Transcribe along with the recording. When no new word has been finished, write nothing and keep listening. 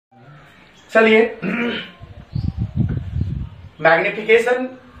चलिए मैग्निफिकेशन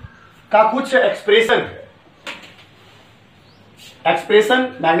का कुछ एक्सप्रेशन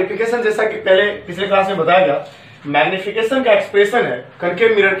मैग्निफिकेशन जैसा कि पहले पिछले क्लास में बताया गया, मैग्निफिकेशन का एक्सप्रेशन है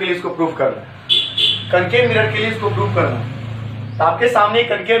कनकेव मिरर के लिए इसको प्रूव करना, कनकेव मिरर के लिए इसको प्रूव करना। तो आपके सामने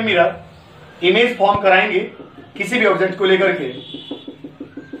कनकेव मिरर इमेज फॉर्म कराएंगे किसी भी ऑब्जेक्ट को लेकर के।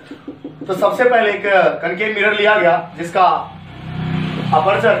 तो सबसे पहले एक कनकेव मिरर लिया गया जिसका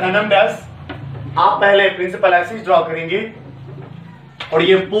अपर्चर mm डैश, आप पहले प्रिंसिपल एक्सिस ड्रॉ करेंगे और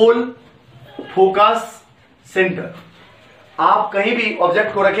ये पोल, फोकस, सेंटर, आप कहीं भी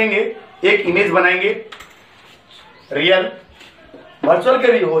ऑब्जेक्ट को रखेंगे, एक इमेज बनाएंगे, रियल, वर्चुअल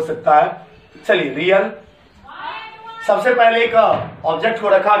के भी हो सकता है। चलिए रियल, सबसे पहले एक ऑब्जेक्ट को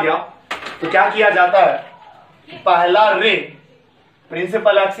रखा गया तो क्या किया जाता है, पहला रे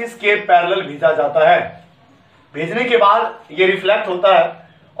प्रिंसिपल एक्सिस के पैरेलल भेजा जाता है। भेजने के बाद ये रिफ्लेक्ट होता है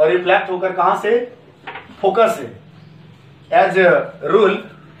और रिफ्लेक्ट होकर कहां से, फोकस से। As rule,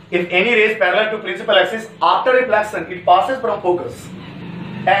 if any ray is parallel to principal axis after reflection it passes from focus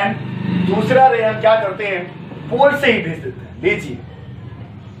and दूसरा रे हम क्या करते हैं, पोल से ही भेज देते हैं। लीजिए,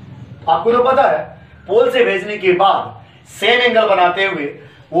 आपको तो पता है पोल से भेजने के बाद सेम एंगल बनाते हुए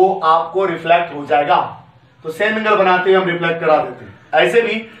वो आपको रिफ्लेक्ट हो जाएगा, तो सेम एंगल बनाते हुए हम रिफ्लेक्ट करा देते हैं। ऐसे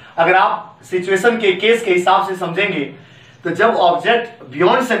भी अगर आप सिचुएशन के केस के हिसाब से समझेंगे तो जब ऑब्जेक्ट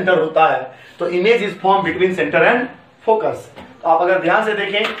बियॉन्ड सेंटर होता है तो image is form between centre and focus. तो आप अगर ध्यान से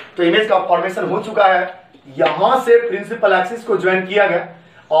देखें तो इमेज का फॉर्मेशन हो चुका है, यहां से प्रिंसिपल एक्सिस को ज्वाइन किया गया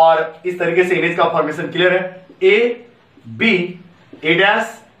और इस तरीके से इमेज का फॉर्मेशन क्लियर है, A B, A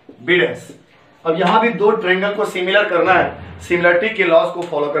dash, B dash. अब यहां भी दो ट्रायंगल को सिमिलर करना है, सिमिलरिटी के लॉज को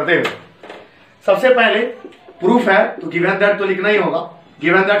फॉलो करते हुए। सबसे पहले प्रूफ है तो गिवन दैट तो लिखना ही होगा।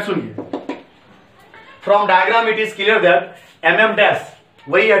 गिवन दैट सुनिए, from diagram it is clear that mm dash,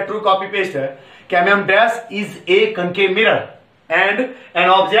 वही है, ट्रू कॉपी पेस्ट है कि mm dash is a concave mirror and an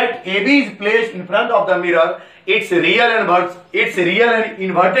object AB is placed in front of the mirror, its real and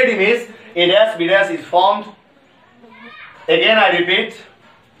inverted image A dash B dash is formed. Again I repeat,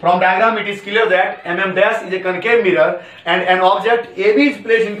 from diagram it is clear that mm dash is a concave mirror and an object AB is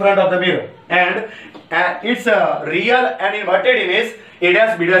placed in front of the mirror and its real and inverted image A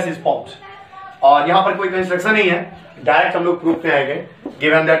dash B dash is formed. और यहाँ पर कोई construction नहीं है, direct हम लोग proof पे आएंगे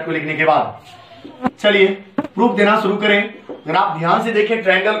गिवन दैट को लिखने के बाद। चलिए प्रूफ देना शुरू करें। अगर आप ध्यान से देखें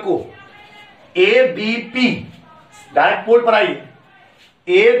ट्रायंगल को ए बी पी, डायरेक्ट पोल पर आइए,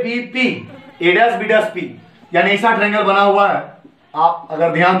 A B P, A dash B dash P, यानी ऐसा ट्रायंगल बना हुआ है। आप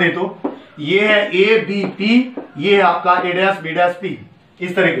अगर ध्यान दे तो ये है ए बी पी, ये है आपका ए डैश बी डैश पी,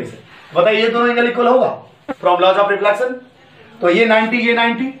 इस तरीके से। बताइए ये दोनों एंगल इक्वल होगा फ्रॉम लॉज ऑफ रिफ्लेक्शन? तो ये 90, ये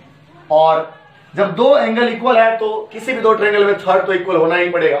 90, और जब दो एंगल इक्वल है तो किसी भी दो ट्रायंगल में थर्ड तो इक्वल होना ही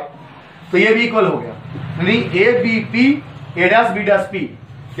पड़ेगा, तो ये भी इक्वल हो गया, यानी A B P, A dash B dash P,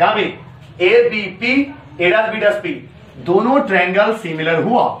 यहां भी A B P, A dash B dash P, दोनों ट्रायंगल सिमिलर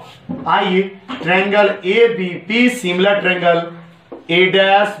हुआ। आइए triangle A B P similar triangle A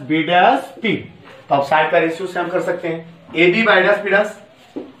dash B dash P, तो अब साइड का रेशियो से हम कर सकते हैं, A B by dash B dash,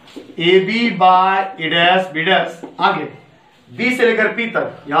 A B bye A dash B dash, आगे बी से लेकर पी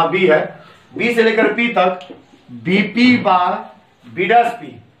तक, यहां बी है, बी से लेकर पी तक BP bye B dash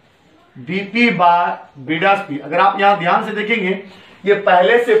P, BP bye B dash P. अगर आप यहां ध्यान से देखेंगे ये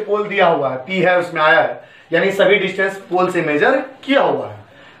पहले से पोल दिया हुआ है, पी है उसमें आया है, यानी सभी डिस्टेंस पोल से मेजर किया हुआ है।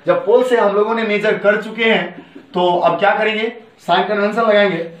 जब पोल से हम लोगों ने मेजर कर चुके हैं तो अब क्या करेंगे, साइन कन्वेंशन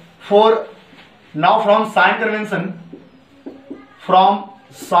लगाएंगे। नाउ फ्रॉम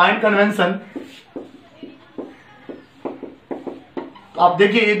साइन कन्वेंशन आप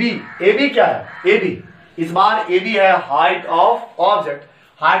देखिए ए बी क्या है, ए बी, इस बार ए बी है height of object.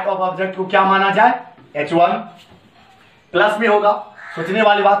 Height of object को क्या माना जाए, h1 प्लस में होगा, सोचने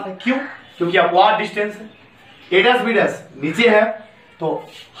वाली बात है, क्यों, क्योंकि अपवार्ड डिस्टेंस है। ए डैश बी डैश नीचे है तो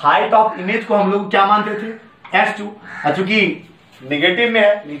हाइट ऑफ इमेज को हम लोग क्या मानते थे, h2, चूंकि नेगेटिव में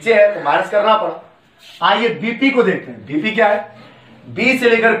है, नीचे है तो माइनस करना पड़ा। आइए बीपी को देखते हैं, बीपी क्या है, बी से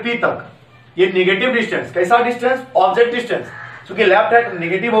लेकर पी तक ये नेगेटिव डिस्टेंस, कैसा डिस्टेंस, ऑब्जेक्ट डिस्टेंस, क्योंकि लेफ्ट हैंड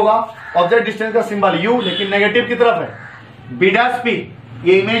नेगेटिव होगा, ऑब्जेक्ट डिस्टेंस का सिंबल यू लेकिन नेगेटिव की तरफ है। बी डैश पी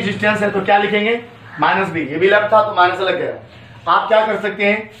ये इमेज डिस्टेंस है तो क्या लिखेंगे, माइनस बी, ये भी लेफ्ट था तो माइनस लग गया। आप क्या कर सकते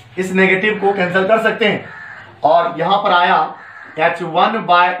हैं, इस नेगेटिव को कैंसिल कर सकते हैं और यहां पर आया h1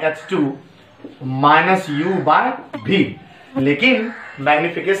 bye h2 minus u bye v। लेकिन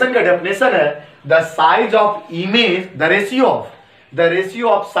मैग्निफिकेशन का डेफिनेशन है the size of image, the ratio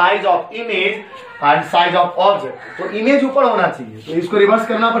of size of image and size of object. तो इमेज ऊपर होना चाहिए तो इसको रिवर्स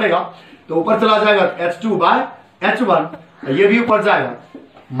करना पड़ेगा, तो ऊपर चला जाएगा h2 बाय h1, ये भी ऊपर जाएगा,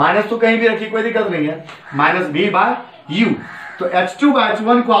 माइनस तो कहीं भी रखिए, कोई दिक्कत नहीं है, माइनस बी बाय यू। तो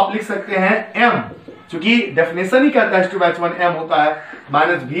H2/H1 को आप लिख सकते हैं m, क्योंकि डेफिनेशन ही कहता है H2/H1 m होता है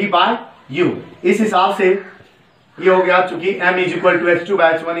माइनस बी बाय यू। इस हिसाब से ये हो गया, चूंकि m is equal to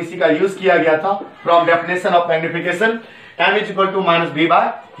H2/H1 इसी का यूज किया गया था from definition of magnification, m is equal to minus B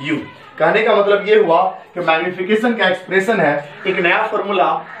bye you. कहने का मतलब ये हुआ कि मैग्निफिकेशन का एक्सप्रेशन है एक नया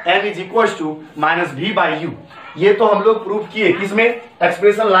formula m is equal to minus B bye you. ये तो हम लोग प्रूव किए, किसमें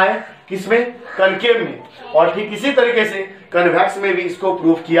एक्सप्रेशन लाए, किसमें, कनकेव में, और ठीक इसी तरीके से कन्वेक्स में भी इसको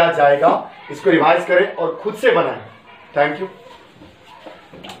प्रूव किया जाएगा। इसको रिवाइज करें और खुद से बनाएं। Thank you.